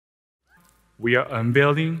we are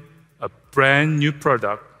unveiling a brand new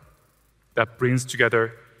product that brings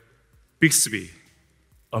together Bixby,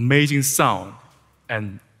 amazing sound,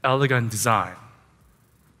 and elegant design.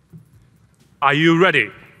 Are you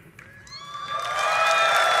ready?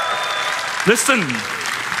 Listen.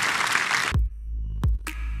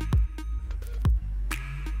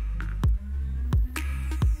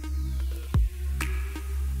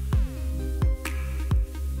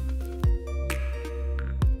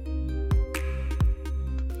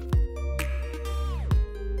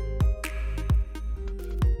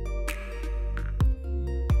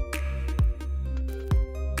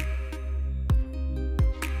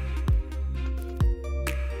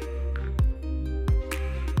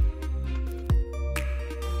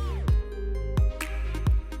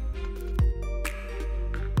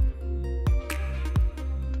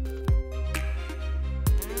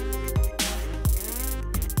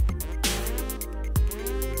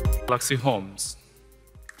 Galaxy Homes.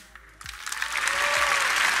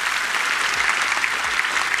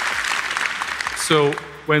 So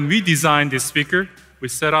when we designed this speaker, we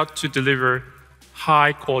set out to deliver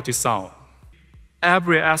high-quality sound.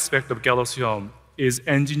 Every aspect of Galaxy Home is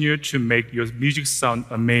engineered to make your music sound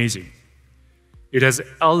amazing. It has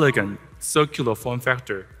elegant circular form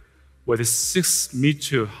factor with 6 mid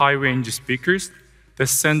to high-range speakers that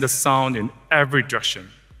send the sound in every direction.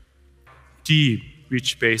 Deep,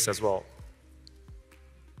 rich bass as well.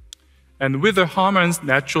 And with the Harman's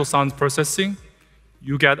natural sound processing,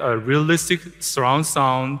 you get a realistic surround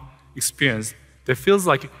sound experience that feels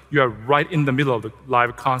like you are right in the middle of the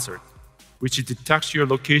live concert, which detects your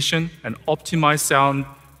location and optimizes sound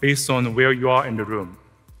based on where you are in the room.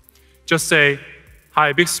 Just say,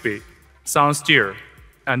 "Hi, Bixby, sound steer,"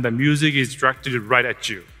 and the music is directed right at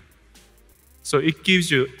you. So it gives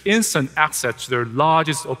you instant access to the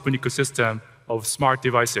largest open ecosystem of smart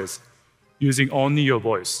devices using only your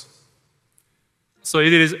voice. So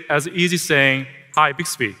it is as easy saying, "Hi,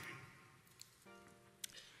 Bixby."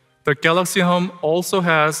 The Galaxy Home also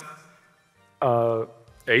has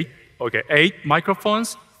 8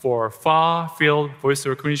 microphones for far-field voice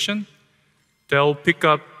recognition. They'll pick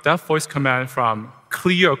up that voice command from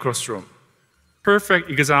clear across the room. Perfect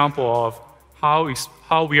example of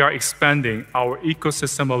how we are expanding our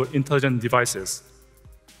ecosystem of intelligent devices.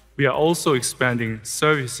 We are also expanding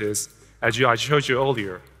services, as I showed you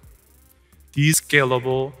earlier. The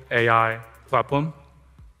scalable AI platform,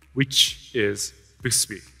 which is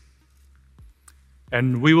Bixby.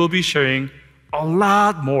 And we will be sharing a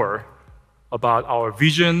lot more about our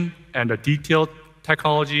vision and the detailed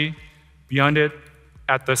technology beyond it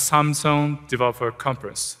at the Samsung Developer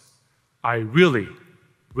Conference. I really,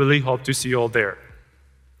 really hope to see you all there.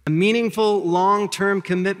 A meaningful long-term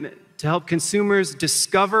commitment to help consumers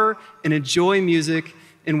discover and enjoy music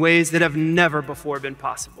in ways that have never before been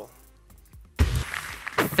possible.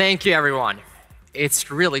 Thank you, everyone. It's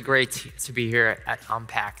really great to be here at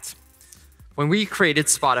Unpacked. When we created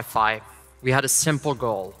Spotify, we had a simple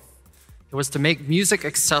goal. It was to make music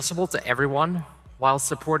accessible to everyone while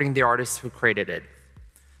supporting the artists who created it.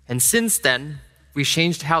 And since then, we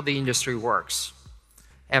changed how the industry works.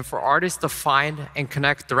 And for artists to find and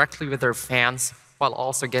connect directly with their fans while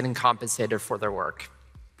also getting compensated for their work.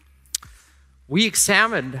 We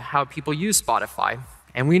examined how people use Spotify,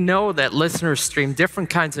 and we know that listeners stream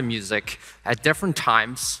different kinds of music at different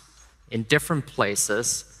times, in different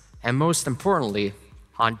places, and most importantly,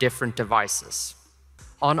 on different devices.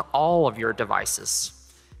 On all of your devices.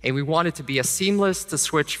 And we want it to be as seamless to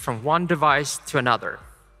switch from one device to another.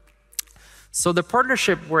 So the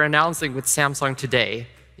partnership we're announcing with Samsung today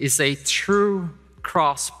is a true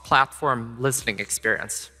cross-platform listening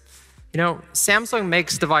experience. You know, Samsung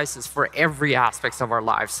makes devices for every aspect of our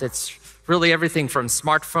lives. It's really everything from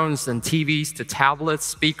smartphones and TVs to tablets,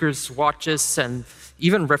 speakers, watches, and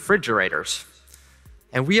even refrigerators.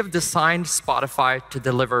 And we have designed Spotify to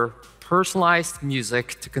deliver personalized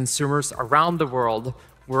music to consumers around the world,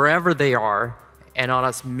 wherever they are, and on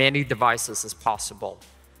as many devices as possible.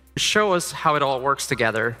 To show us how it all works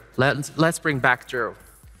together, let's bring back Drew.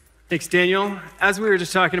 Thanks, Daniel. As we were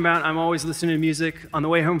just talking about, I'm always listening to music on the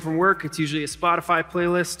way home from work. It's usually a Spotify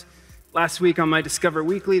playlist. Last week on my Discover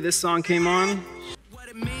Weekly, this song came on.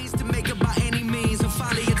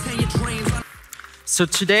 So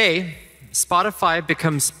today, Spotify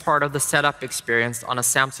becomes part of the setup experience on a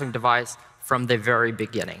Samsung device from the very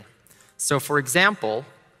beginning. So for example,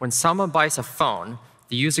 when someone buys a phone,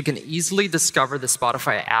 the user can easily discover the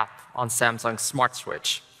Spotify app on Samsung's Smart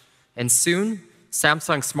Switch. And soon,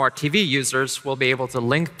 Samsung Smart TV users will be able to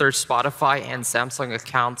link their Spotify and Samsung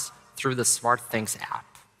accounts through the SmartThings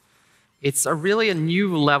app. It's really a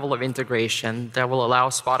new level of integration that will allow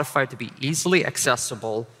Spotify to be easily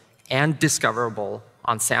accessible and discoverable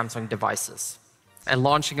on Samsung devices, and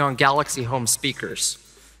launching on Galaxy Home speakers.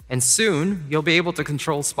 And soon, you'll be able to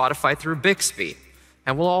control Spotify through Bixby,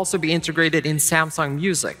 and will also be integrated in Samsung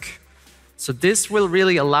Music. So this will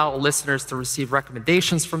really allow listeners to receive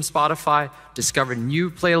recommendations from Spotify, discover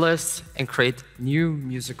new playlists, and create new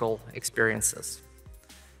musical experiences.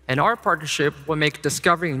 And our partnership will make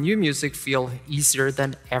discovering new music feel easier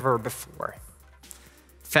than ever before.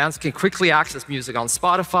 Fans can quickly access music on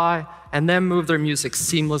Spotify and then move their music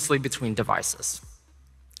seamlessly between devices.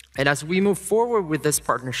 And as we move forward with this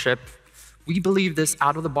partnership, we believe this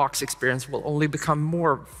out-of-the-box experience will only become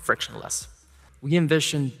more frictionless. We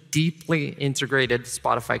envision deeply integrated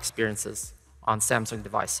Spotify experiences on Samsung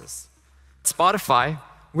devices. At Spotify,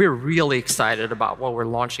 we're really excited about what we're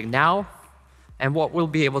launching now and what we'll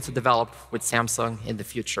be able to develop with Samsung in the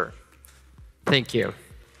future. Thank you.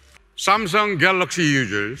 Samsung Galaxy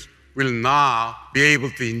users will now be able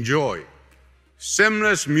to enjoy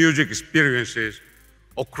seamless music experiences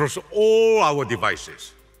across all our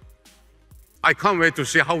devices. I can't wait to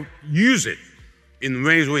see how we use it in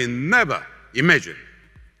ways we never imagined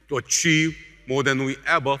to achieve more than we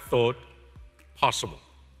ever thought possible.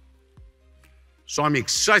 So I'm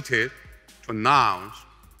excited to announce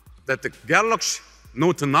that the Galaxy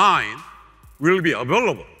Note 9 will be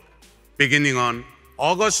available beginning on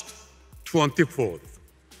August 24th.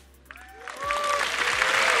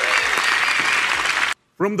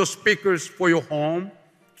 From the speakers for your home,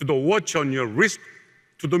 to the watch on your wrist,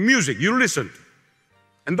 to the music you listen to,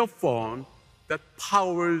 and the phone that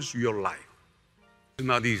powers your life. It's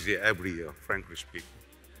not easy every year, frankly speaking.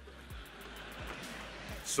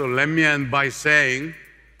 So let me end by saying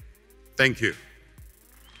thank you.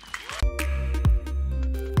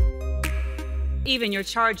 Even your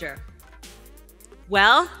charger.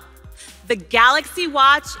 Well, the Galaxy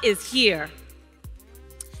Watch is here.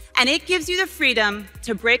 And it gives you the freedom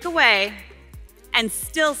to break away and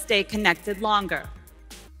still stay connected longer.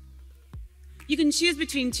 You can choose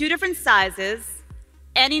between 2 different sizes,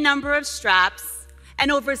 any number of straps,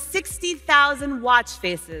 and over 60,000 watch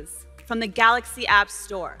faces from the Galaxy App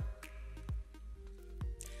Store.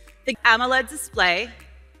 The AMOLED display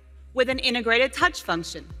with an integrated touch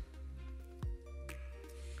function.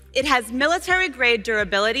 It has military-grade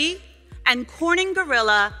durability and Corning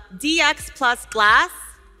Gorilla DX Plus glass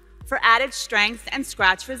for added strength and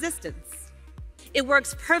scratch resistance. It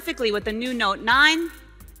works perfectly with the new Note 9,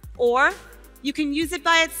 or you can use it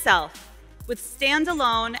by itself with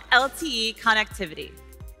standalone LTE connectivity.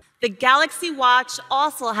 The Galaxy Watch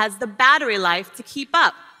also has the battery life to keep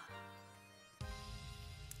up.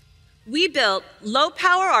 We built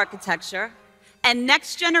low-power architecture and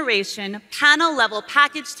next-generation panel-level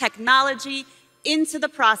package technology into the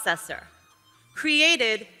processor,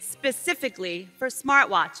 created specifically for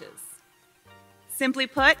smartwatches. Simply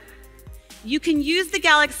put, you can use the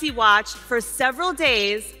Galaxy Watch for several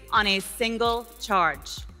days on a single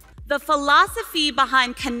charge. The philosophy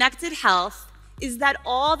behind connected health is that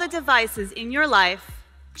all the devices in your life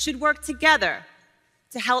should work together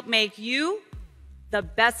to help make you the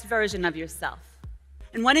best version of yourself.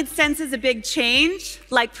 And when it senses a big change,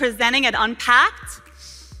 like presenting at Unpacked,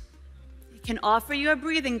 it can offer you a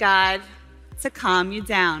breathing guide to calm you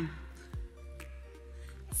down.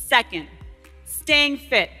 Second, staying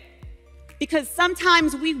fit. Because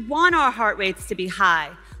sometimes we want our heart rates to be high,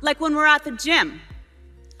 like when we're at the gym.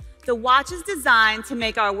 The watch is designed to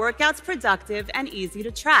make our workouts productive and easy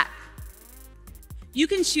to track. You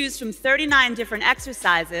can choose from 39 different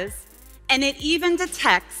exercises, and it even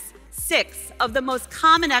detects 6 of the most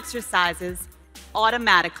common exercises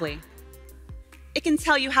automatically. It can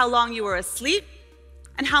tell you how long you were asleep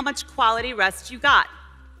and how much quality rest you got.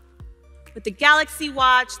 With the Galaxy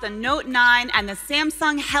Watch, the Note 9, and the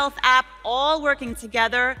Samsung Health app all working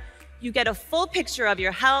together, you get a full picture of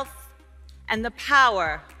your health and the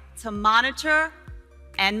power to monitor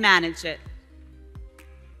and manage it.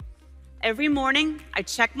 Every morning, I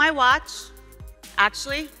check my watch.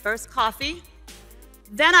 Actually, first coffee.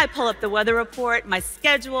 Then I pull up the weather report, my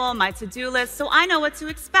schedule, my to-do list, so I know what to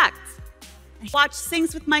expect. The watch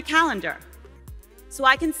syncs with my calendar, so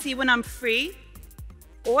I can see when I'm free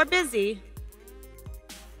or busy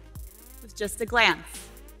with just a glance.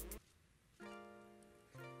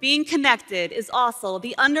 Being connected is also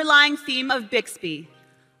the underlying theme of Bixby,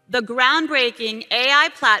 the groundbreaking AI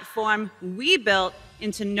platform we built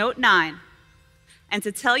into Note 9. And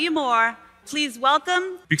to tell you more, please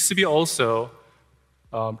welcome... Bixby also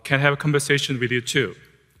can have a conversation with you too.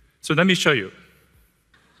 So let me show you.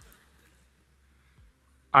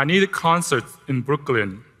 I need a concert in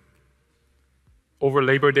Brooklyn over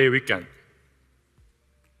Labor Day weekend.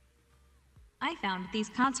 I found these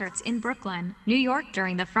concerts in Brooklyn, New York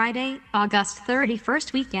during the Friday, August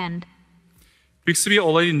 31st weekend. Bixby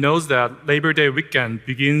already knows that Labor Day weekend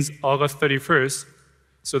begins August 31st,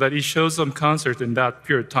 so that it shows some concert in that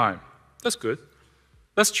period of time. That's good.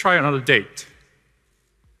 Let's try another date.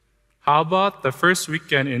 How about the first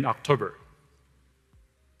weekend in October?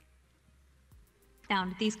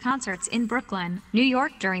 Found these concerts in Brooklyn, New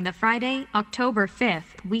York during the Friday, October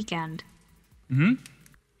 5th weekend.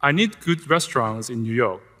 I need good restaurants in New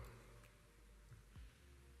York.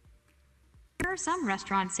 Here are some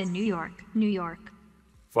restaurants in New York, New York.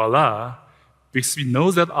 Voila! Bixby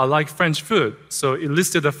knows that I like French food, so it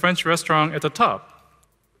listed a French restaurant at the top.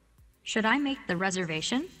 Should I make the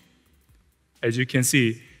reservation? As you can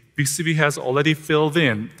see, Bixby has already filled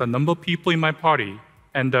in the number of people in my party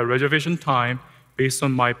and the reservation time based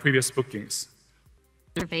on my previous bookings.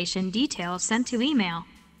 Reservation details sent to email.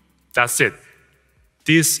 That's it.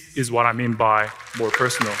 This is what I mean by more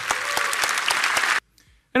personal.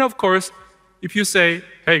 And of course, if you say,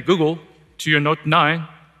 hey, Google, to your Note 9,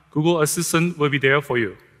 Google Assistant will be there for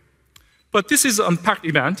you. But this is an unpacked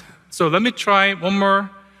event, so let me try one more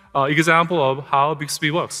example of how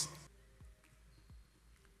Bixby works.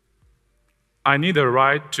 I need a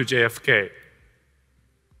ride to JFK.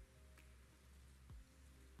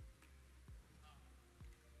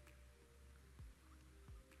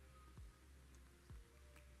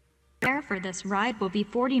 Fare for this ride will be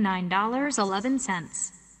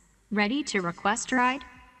 $49.11. Ready to request ride?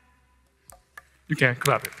 You can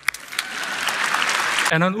clap it.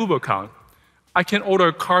 And on Uber account, I can order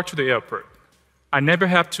a car to the airport. I never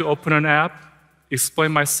have to open an app,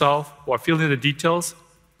 explain myself, or fill in the details.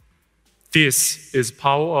 This is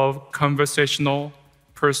power of conversational,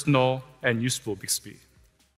 personal, and useful Bixby.